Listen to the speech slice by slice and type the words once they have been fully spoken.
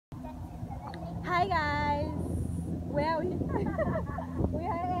Hi guys, where are we? We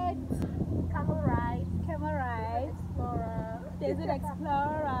are at Camel Ride, Explorer, Desert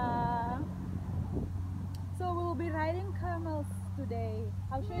Explorer. So we'll be riding camels today.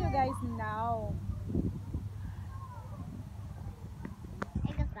 I'll show you guys now.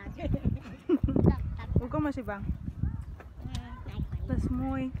 Hoe kom je bang? Dat is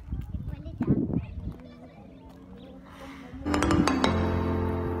mooi.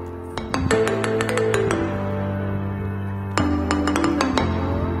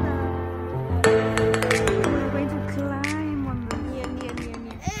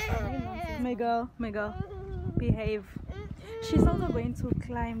 Miguel, behave. She's also going to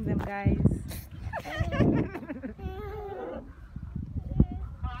climb them, guys.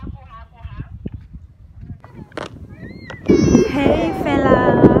 Hey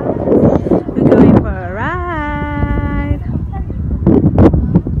fella, we're going for a ride.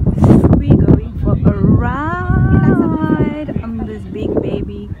 We're going for a ride on this big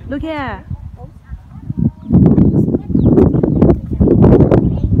baby. Look here.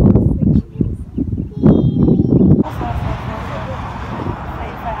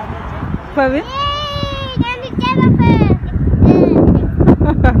 Pavi?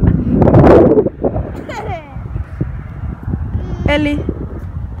 Ellie.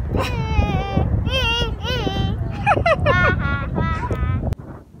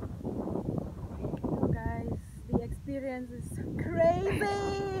 Guys, the experience is crazy.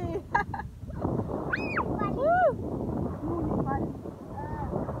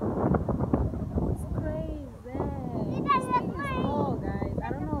 It's crazy. This thing is tall, guys. I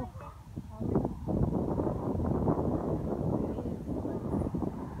don't know.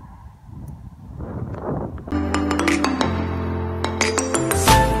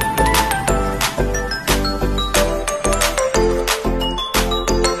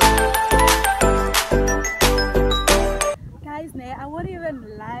 I won't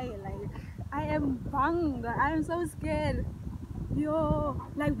even lie, like I am bang, I am so scared. Yo,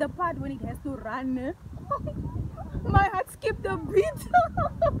 like the part when it has to run, my heart skipped a beat.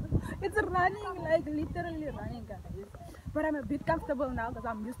 It's running, like literally running, guys. But I'm a bit comfortable now because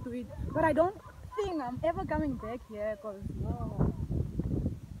I'm used to it. But I don't think I'm ever coming back here because, yo,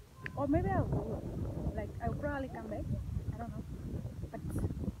 or maybe I will. Like I'll probably come back, I don't know. But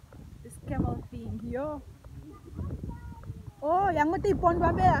this camel thing, yo. Oh, yang matipon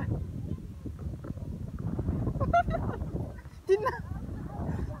ba ba?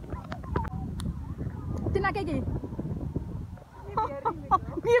 Tina kegi.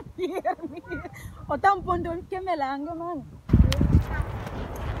 Mi. O tampon do que melanga, man.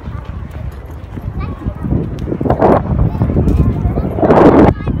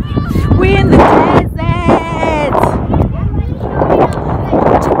 We in the desert.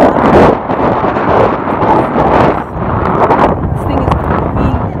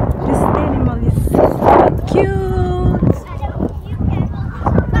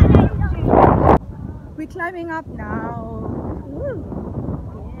 Climbing up now. Ooh.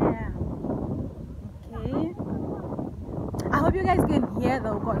 Yeah. Okay. I hope you guys can hear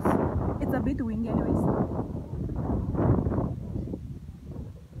though, because it's a bit windy anyways.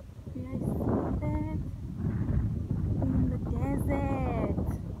 You guys see that? In the desert.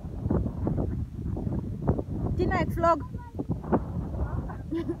 Tina, egg vlog.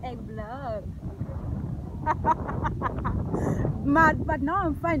 Egg vlog. Mad, but now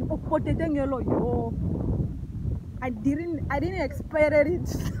I'm fine. Oh, potato yellow, yo. I didn't expect it.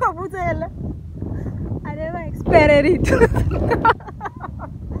 I never expected it.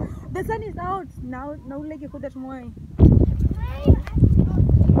 The sun is out now. Now like you could have more.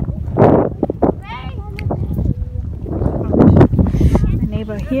 My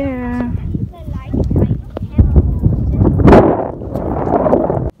neighbor here.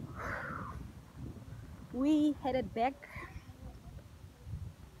 We headed back.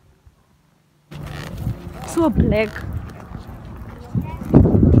 So black.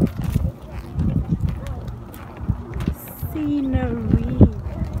 Scenery.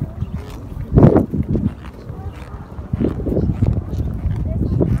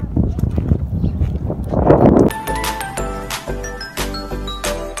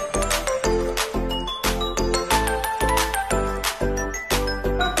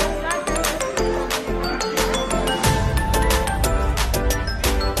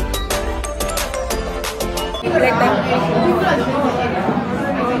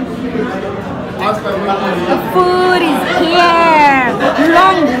 The food is here.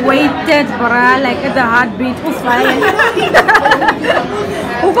 Long waited, bruh. Like at the heartbeat.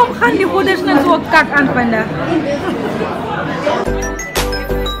 Hoe kom gaan die goeders net zo kak aan vandaag?